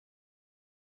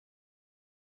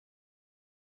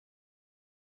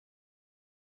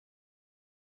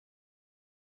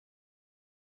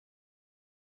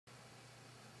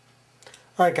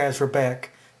Alright guys, we're back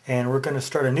and we're going to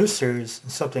start a new series,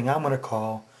 something I'm going to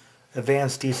call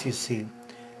Advanced DCC.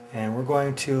 And we're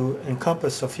going to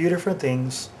encompass a few different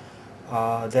things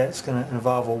that's going to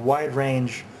involve a wide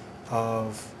range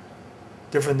of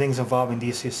different things involving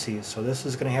DCC. So this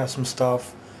is going to have some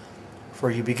stuff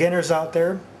for you beginners out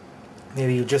there.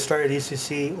 Maybe you just started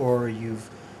DCC, or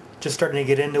you've just started to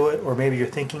get into it, or maybe you're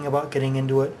thinking about getting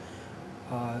into it.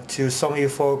 To some of you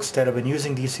folks that have been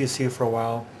using DCC for a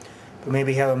while, but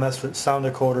maybe haven't messed with sound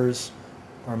decoders,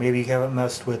 or maybe you haven't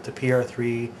messed with the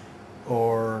PR3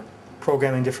 or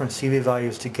programming different CV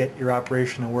values to get your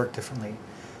operation to work differently.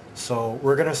 So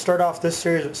we're going to start off this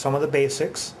series with some of the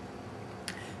basics,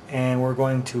 and we're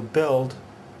going to build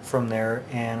from there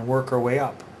and work our way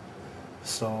up.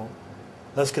 So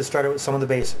let's get started with some of the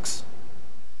basics.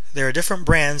 There are different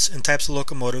brands and types of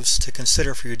locomotives to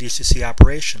consider for your DCC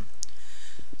operation.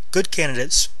 Good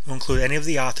candidates will include any of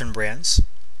the Authen brands,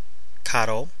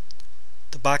 Kato,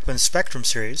 the Bachmann Spectrum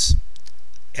series,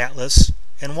 Atlas,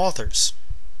 and Walthers.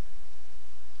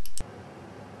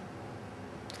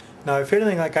 Now, if you're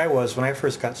anything like I was when I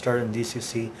first got started in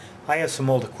DCC, I had some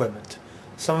old equipment.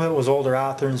 Some of it was older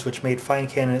Authens, which made fine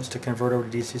candidates to convert over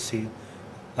to DCC,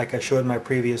 like I showed in my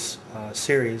previous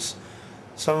series.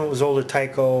 Some of it was older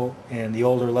Tyco and the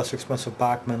older, less expensive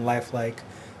Bachmann, Lifelike.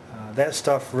 That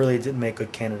stuff really didn't make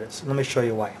good candidates. Let me show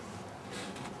you why.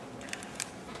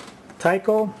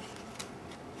 Tyco,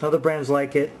 other brands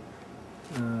like it,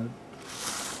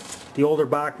 the older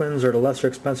Bachmanns or the lesser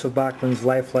expensive Bachmanns,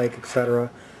 Lifelike,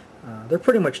 etc., they're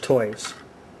pretty much toys.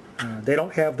 They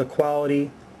don't have the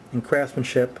quality and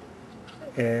craftsmanship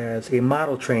as a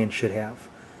model train should have.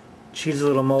 Cheesy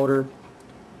little motor,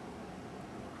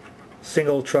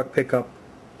 single truck pickup,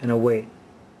 and a weight.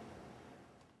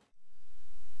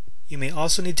 You may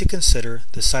also need to consider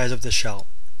the size of the shell.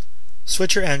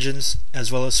 Switcher engines,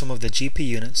 as well as some of the GP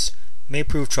units, may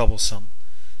prove troublesome.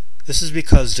 This is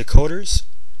because decoders,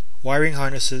 wiring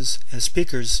harnesses, and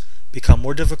speakers become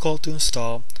more difficult to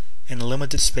install in a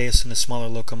limited space in the smaller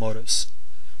locomotives.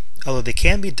 Although they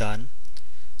can be done,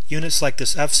 units like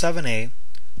this F7A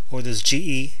or this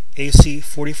GE AC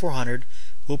 4400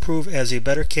 will prove as a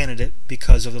better candidate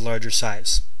because of the larger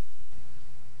size.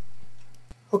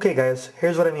 Okay guys,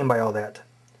 here's what I mean by all that.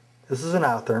 This is an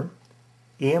Authen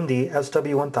EMD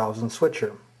SW1000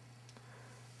 switcher.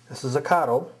 This is a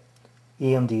Kato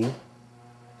EMD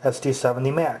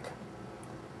SD70 Mac.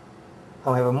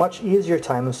 I'll have a much easier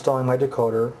time installing my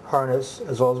decoder, harness,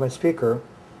 as well as my speaker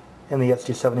in the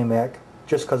SD70 Mac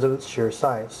just because of its sheer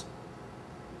size.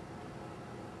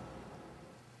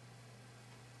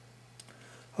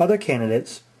 Other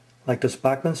candidates, like this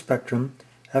Bachmann Spectrum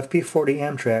FP40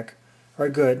 Amtrak, are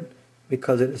good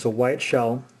because it is a wide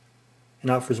shell and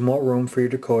offers more room for your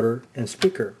decoder and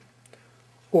speaker.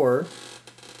 Or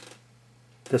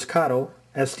this Kato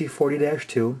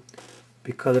SD40-2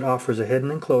 because it offers a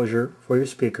hidden enclosure for your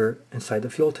speaker inside the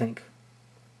fuel tank.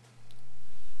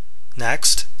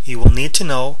 Next, you will need to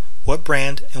know what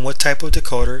brand and what type of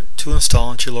decoder to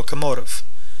install into your locomotive.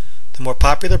 The more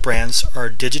popular brands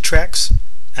are Digitrax,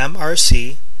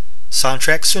 MRC,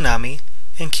 Soundtrack Tsunami,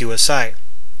 and QSI.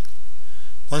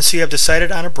 Once you have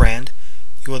decided on a brand,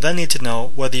 you will then need to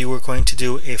know whether you are going to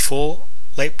do a full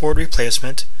light board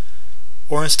replacement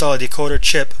or install a decoder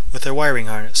chip with a wiring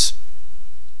harness.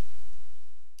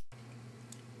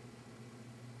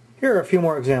 Here are a few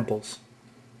more examples.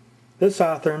 This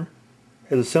Authen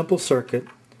is a simple circuit,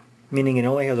 meaning it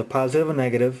only has a positive and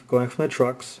negative going from the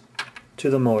trucks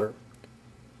to the motor.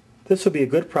 This would be a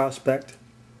good prospect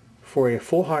for a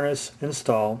full harness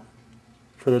install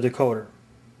for the decoder.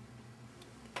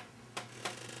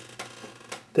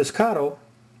 This Kato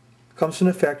comes from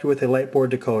the factory with a light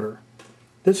board decoder.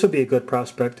 This would be a good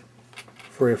prospect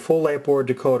for a full light board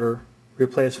decoder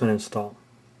replacement install.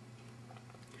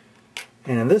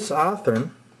 And in this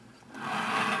Authen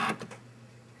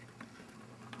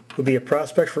would be a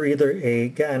prospect for either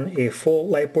a full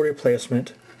light board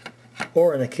replacement,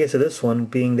 or in the case of this one,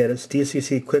 being that it's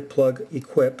DCC quick plug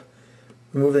equip,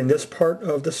 removing this part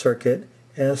of the circuit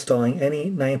and installing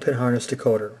any 9-pin harness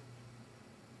decoder.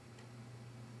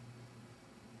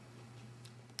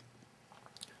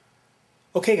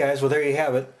 Okay guys, well there you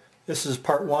have it. This is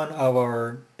part one of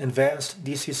our advanced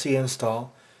DCC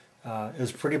install. It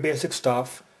was pretty basic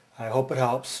stuff. I hope it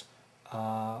helps.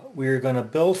 We're going to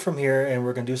build from here, and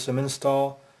we're going to do some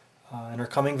install in our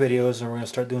coming videos, and we're going to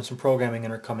start doing some programming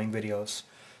in our coming videos.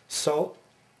 So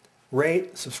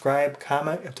rate, subscribe,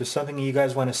 comment. If there's something you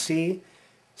guys want to see,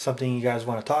 something you guys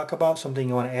want to talk about, something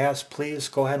you want to ask, please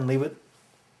go ahead and leave it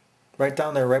right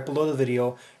down there, right below the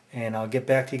video, and I'll get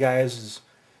back to you guys as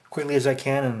quickly as I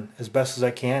can and as best as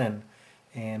I can,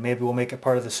 and maybe we'll make it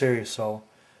part of the series. So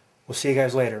we'll see you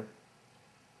guys later.